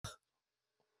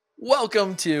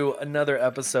Welcome to another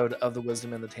episode of the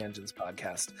Wisdom and the Tangents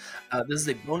podcast. This is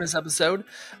a bonus episode.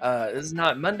 This is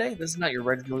not Monday. This is not your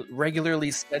regularly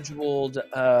scheduled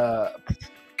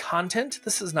content.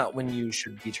 This is not when you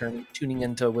should be tuning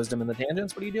into Wisdom and the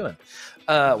Tangents. What are you doing?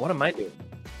 What am I doing?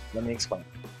 Let me explain.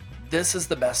 This is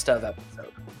the best of episode.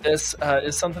 This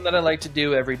is something that I like to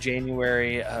do every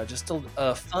January, just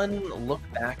a fun look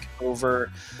back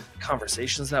over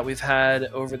conversations that we've had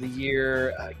over the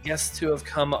year, guests who have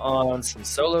come on, some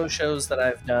solo shows that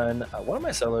I've done. One of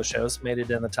my solo shows made it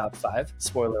in the top 5,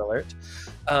 spoiler alert.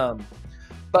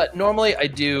 But normally I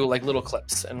do like little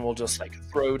clips, and we'll just like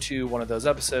throw to one of those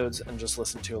episodes and just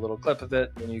listen to a little clip of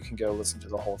it, and you can go listen to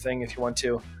the whole thing if you want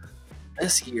to.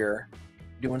 This year,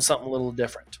 doing something a little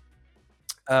different.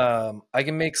 I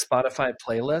can make Spotify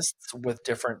playlists with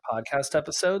different podcast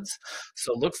episodes.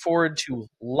 So look forward to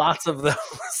lots of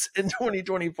those in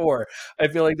 2024. I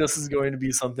feel like this is going to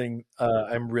be something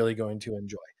I'm really going to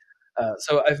enjoy.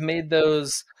 So I've made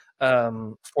those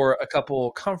for a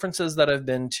couple conferences that I've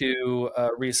been to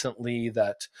recently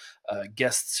that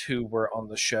guests who were on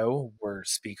the show were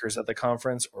speakers at the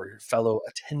conference or fellow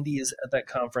attendees at that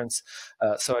conference.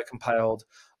 So I compiled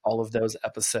all of those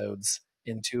episodes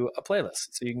into a playlist.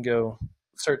 So you can go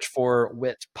search for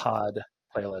Wit Pod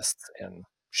playlists and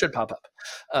should pop up.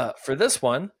 For this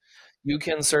one, you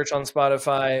can search on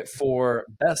Spotify for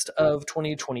Best of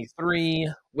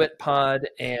 2023 Wit Pod,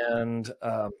 and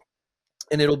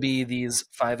it'll be these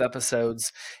 5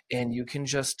 episodes, and you can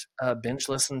just binge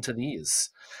listen to these.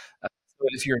 So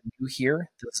if you're new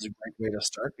here, this is a great way to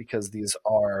start because these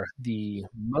are the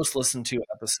most listened to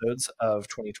episodes of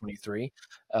 2023.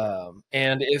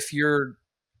 And if you're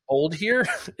old here,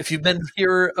 if you've been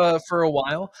here for a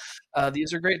while,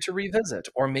 these are great to revisit.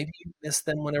 Or maybe you missed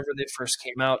them whenever they first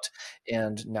came out,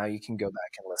 and now you can go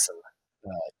back and listen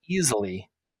easily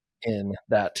in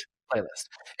that playlist.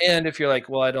 And if you're like,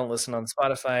 well, I don't listen on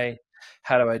Spotify,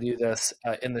 how do I do this?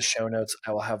 In the show notes,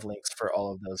 I will have links for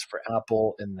all of those for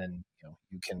Apple, and then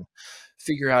you can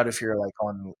figure out if you're like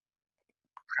on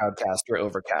Crowdcast or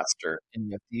Overcast or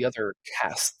any of the other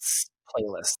casts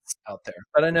playlists out there.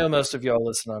 But I know most of y'all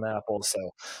listen on Apple,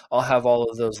 so I'll have all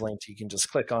of those linked. You can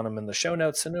just click on them in the show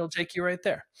notes, and it'll take you right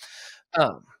there.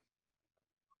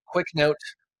 Quick note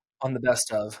on the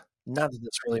best of. Not that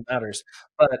this really matters,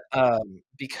 but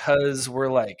because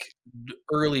we're like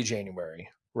early January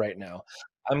right now,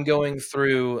 I'm going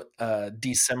through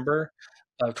December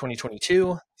of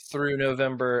 2022 through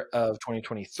November of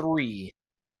 2023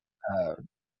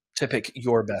 to pick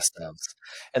your best ofs,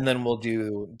 and then we'll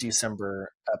do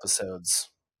December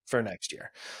episodes for next year,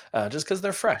 just because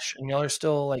they're fresh and y'all are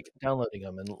still like downloading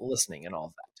them and listening and all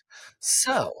of that.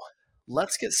 So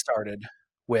let's get started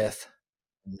with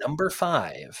number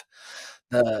 5,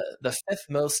 the 5th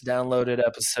most downloaded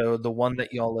episode, the one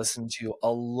that y'all listen to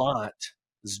a lot,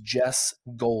 is Jess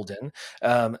Golden,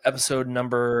 episode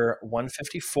number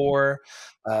 154.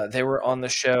 They were on the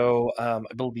show. I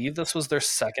believe this was their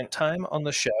second time on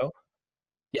the show.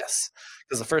 Yes,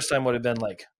 because the first time would have been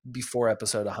like before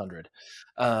episode 100.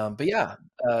 But yeah,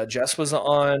 Jess was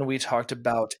on. We talked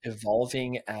about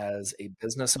evolving as a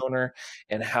business owner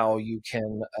and how you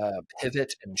can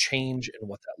pivot and change and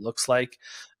what that looks like.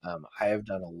 I have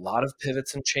done a lot of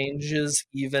pivots and changes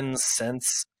even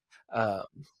since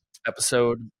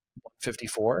episode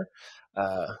 154,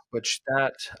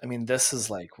 this is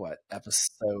like what,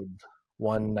 episode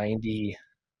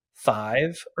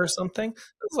 195 or something.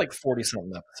 It was like 40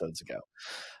 something episodes ago.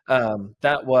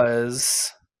 That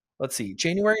was, let's see,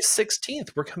 January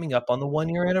 16th. We're coming up on the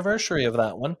 1-year anniversary of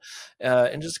that one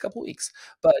in just a couple weeks.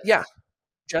 But yeah,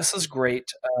 Jess is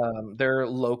great. They're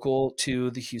local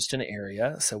to the Houston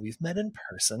area, so we've met in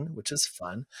person, which is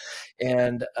fun.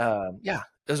 And yeah,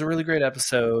 it was a really great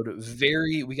episode.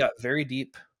 We got very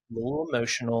deep, a little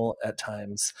emotional at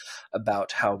times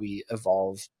about how we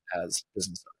evolve as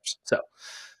business owners. So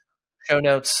show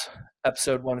notes,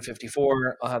 episode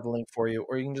 154. I'll have the link for you,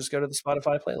 or you can just go to the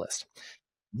Spotify playlist.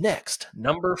 Next,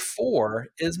 number 4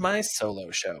 is my solo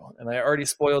show. And I already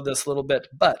spoiled this a little bit,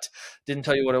 but didn't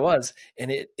tell you what it was. And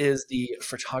it is the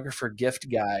Photographer Gift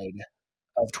Guide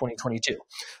of 2022.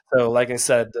 So like I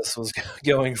said, this was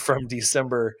going from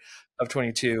December of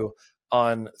 22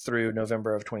 on through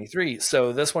November of 23.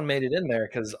 So this one made it in there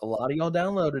because a lot of y'all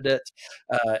downloaded it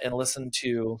and listened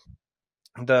to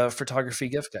the photography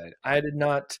gift guide. I did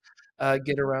not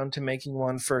get around to making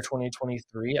one for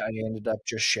 2023. I ended up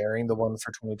just sharing the one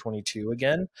for 2022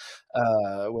 again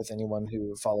with anyone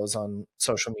who follows on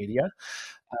social media.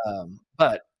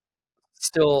 But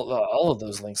still, all of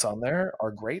those links on there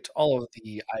are great. All of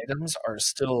the items are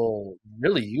still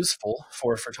really useful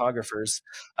for photographers.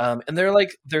 And they're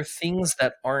things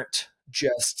that aren't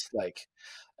just like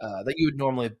that you would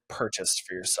normally purchase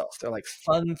for yourself. They're like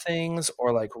fun things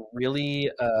or like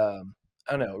really, I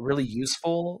don't know, really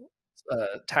useful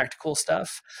tactical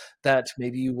stuff that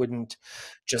maybe you wouldn't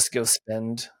just go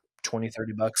spend 20,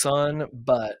 $30 on.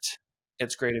 But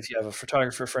it's great if you have a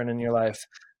photographer friend in your life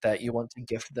that you want to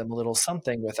gift them a little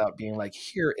something without being like,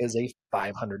 here is a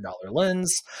 $500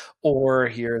 lens, or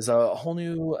here's a whole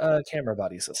new camera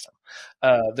body system.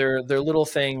 They're little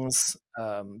things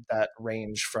that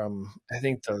range from, I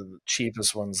think the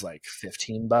cheapest one's like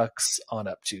 $15 on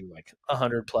up to like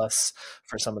 100 plus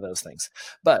for some of those things.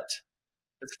 But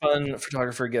it's fun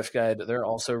photographer gift guide. They're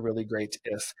also really great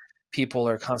if people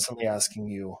are constantly asking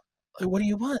you, "Like, what do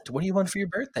you want? What do you want for your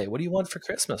birthday? What do you want for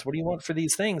Christmas? What do you want for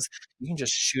these things?" You can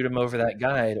just shoot them over that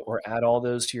guide or add all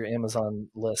those to your Amazon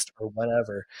list or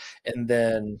whatever. And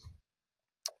then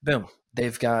boom,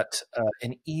 they've got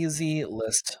an easy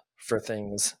list for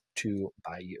things to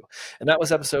buy you. And that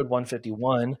was episode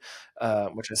 151,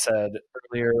 which I said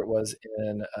earlier was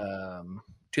in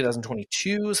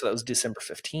 2022. So that was December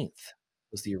 15th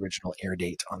was the original air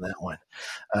date on that one.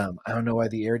 I don't know why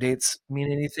the air dates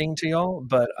mean anything to y'all,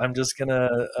 but I'm just going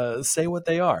to say what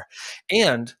they are.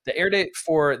 And the air date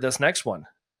for this next one,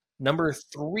 number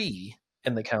 3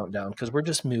 in the countdown, because we're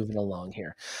just moving along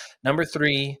here. Number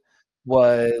 3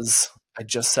 was, I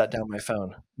just set down my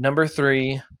phone. Number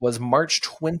 3 was March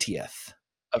 20th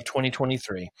of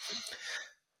 2023.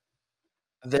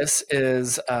 This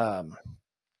is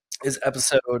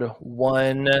episode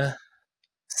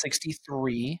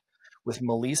 163 with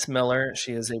Melise Miller.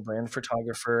 She is a brand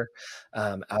photographer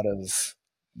out of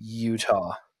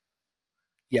Utah.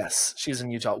 Yes, she's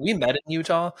in Utah. We met in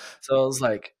Utah, so I was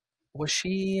like, was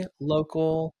she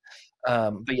local?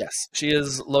 But yes, she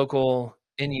is local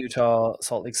in Utah,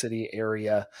 Salt Lake City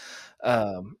area.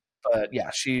 But yeah,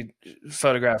 she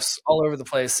photographs all over the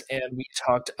place, and we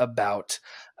talked about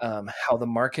how the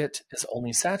market is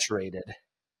only saturated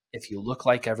if you look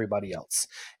like everybody else,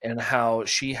 and how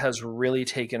she has really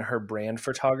taken her brand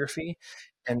photography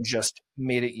and just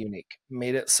made it unique,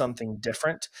 made it something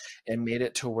different, and made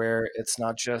it to where it's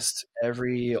not just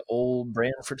every old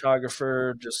brand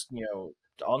photographer just,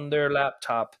 on their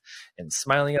laptop and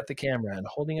smiling at the camera and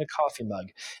holding a coffee mug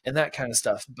and that kind of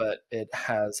stuff, but it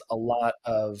has a lot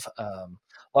of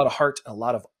heart, a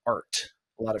lot of art,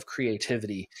 a lot of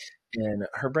creativity in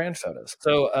her brand photos.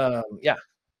 So yeah,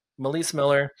 Melise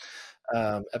Miller,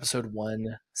 episode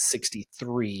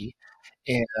 163.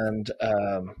 And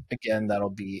again, that'll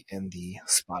be in the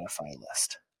Spotify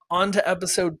list. On to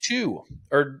episode 2,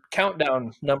 or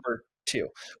countdown number 2,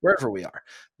 wherever we are.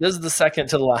 This is the second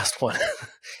to the last one.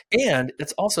 And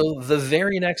it's also the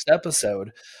very next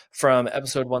episode from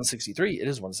episode 163. It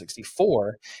is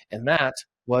 164. And that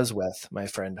was with my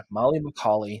friend Molly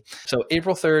McCauley. So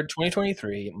April 3rd,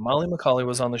 2023, Molly McCauley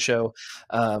was on the show.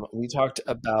 We talked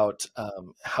about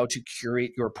how to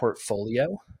curate your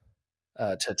portfolio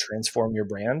to transform your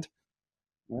brand.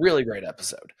 Really great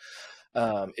episode.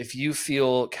 If you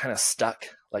feel kind of stuck,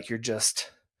 like you're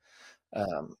just,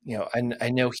 I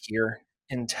know here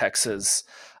in Texas,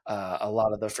 a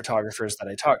lot of the photographers that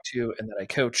I talk to and that I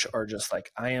coach are just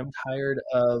like, I am tired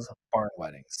of barn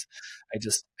weddings. I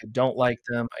don't like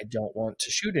them. I don't want to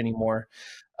shoot anymore,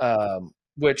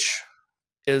 which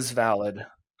is valid.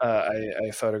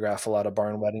 I photograph a lot of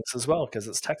barn weddings as well because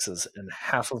it's Texas, and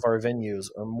half of our venues,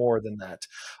 or more than that,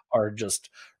 are just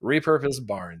repurposed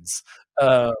barns.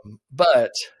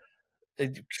 But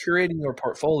curating your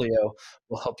portfolio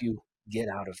will help you get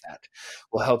out of that.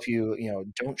 Will help you,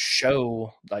 don't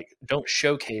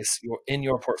showcase in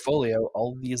your portfolio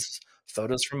all these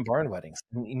photos from barn weddings.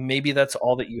 Maybe that's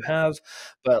all that you have,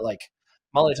 but like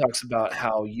Molly talks about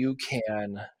how you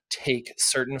can take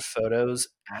certain photos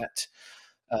at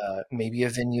maybe a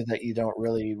venue that you don't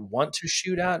really want to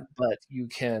shoot at, but you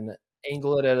can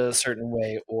angle it at a certain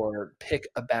way or pick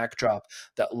a backdrop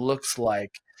that looks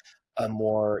like a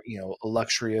more, a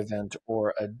luxury event,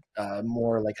 or a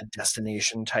more like a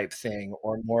destination type thing,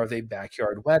 or more of a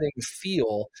backyard wedding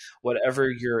feel, whatever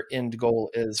your end goal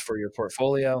is for your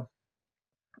portfolio.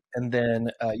 And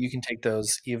then you can take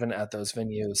those even at those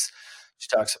venues. She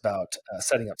talks about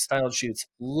setting up styled shoots,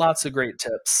 lots of great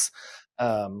tips.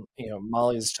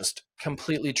 Molly's just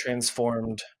completely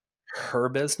transformed her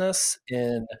business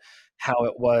in how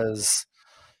it was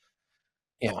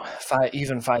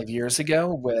even 5 years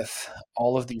ago, with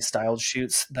all of these styled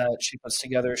shoots that she puts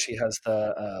together. She has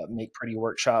the Make Pretty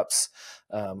workshops.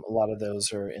 A lot of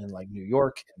those are in like New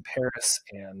York and Paris,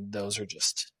 and those are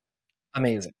just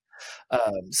amazing.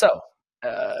 So,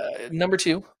 number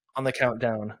two on the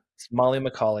countdown is Molly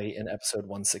McCauley in episode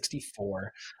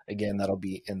 164. Again, that'll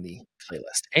be in the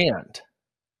playlist. And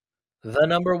the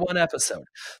number one episode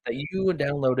that you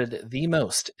downloaded the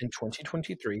most in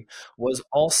 2023 was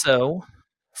also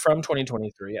from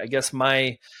 2023. I guess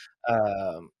my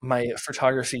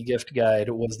photography gift guide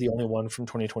was the only one from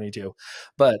 2022,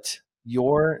 but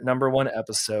your number one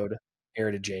episode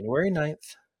aired January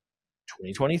 9th,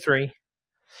 2023.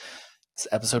 It's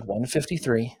episode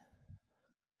 153.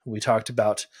 We talked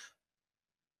about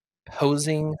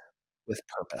posing with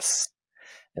purpose.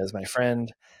 As my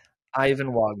friend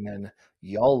Ivan Wagner,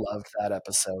 y'all loved that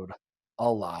episode a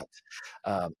lot.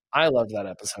 I loved that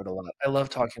episode a lot. I love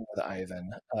talking with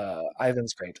Ivan.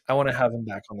 Ivan's great. I want to have him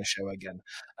back on the show again.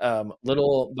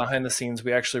 Little behind the scenes,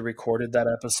 we actually recorded that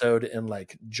episode in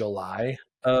like July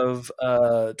of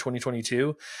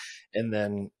 2022, and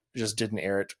then just didn't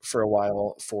air it for a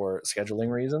while for scheduling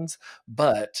reasons.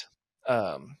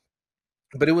 Um,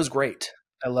 but it was great.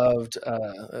 I loved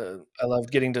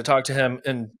getting to talk to him,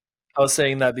 and I was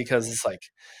saying that because it's like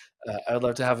I'd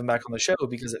love to have him back on the show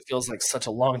because it feels like such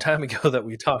a long time ago that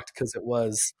we talked because it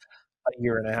was a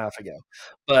year and a half ago.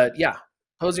 But yeah,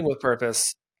 posing with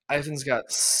purpose. Ivan's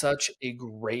got such a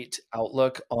great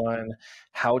outlook on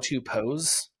how to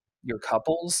pose your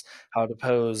couples, how to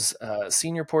pose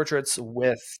senior portraits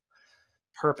with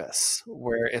purpose,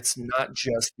 where it's not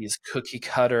just these cookie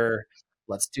cutter,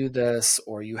 let's do this,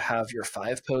 or you have your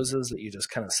five poses that you just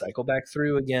kind of cycle back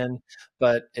through again,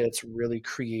 but it's really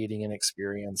creating an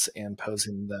experience and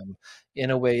posing them in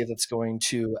a way that's going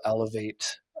to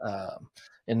elevate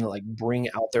and like bring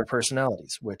out their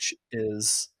personalities, which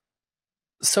is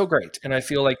so great. And I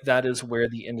feel like that is where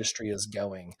the industry is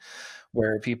going,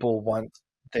 where people want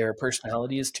their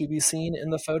personalities to be seen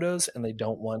in the photos and they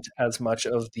don't want as much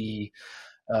of the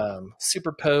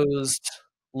superposed,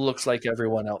 looks like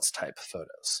everyone else type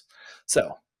photos.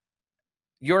 So,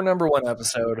 your number one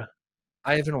episode,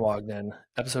 Ivan Wagner,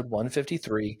 episode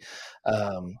 153.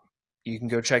 Um, you can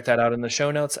go check that out in the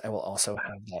show notes. I will also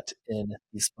have that in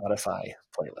the Spotify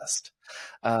playlist.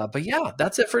 But yeah,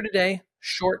 that's it for today.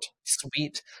 Short,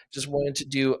 sweet. Just wanted to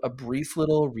do a brief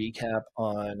little recap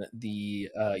on the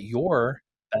your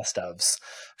best ofs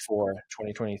for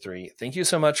 2023. Thank you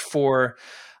so much for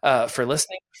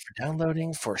listening, for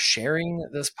downloading, for sharing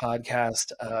this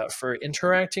podcast, for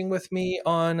interacting with me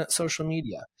on social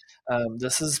media.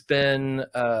 This has been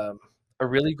a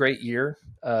really great year,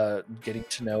 getting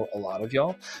to know a lot of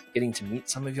y'all, getting to meet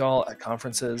some of y'all at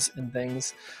conferences and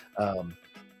things.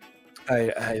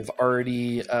 I've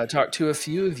already talked to a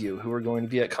few of you who are going to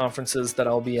be at conferences that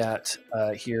I'll be at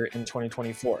here in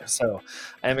 2024. So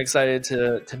I'm excited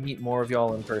to meet more of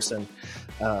y'all in person.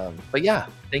 But yeah,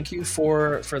 thank you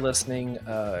for listening.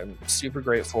 I'm super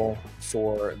grateful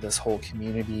for this whole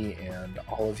community and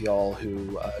all of y'all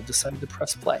who decided to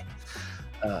press play.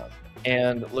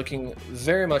 And looking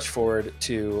very much forward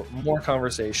to more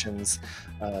conversations,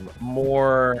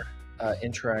 more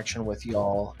interaction with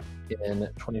y'all in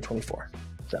 2024.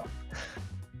 So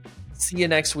see you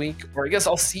next week, or I guess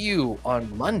I'll see you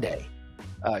on Monday,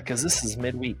 because this is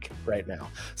midweek right now.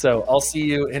 So I'll see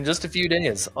you in just a few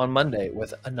days on Monday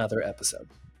with another episode.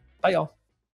 Bye, y'all.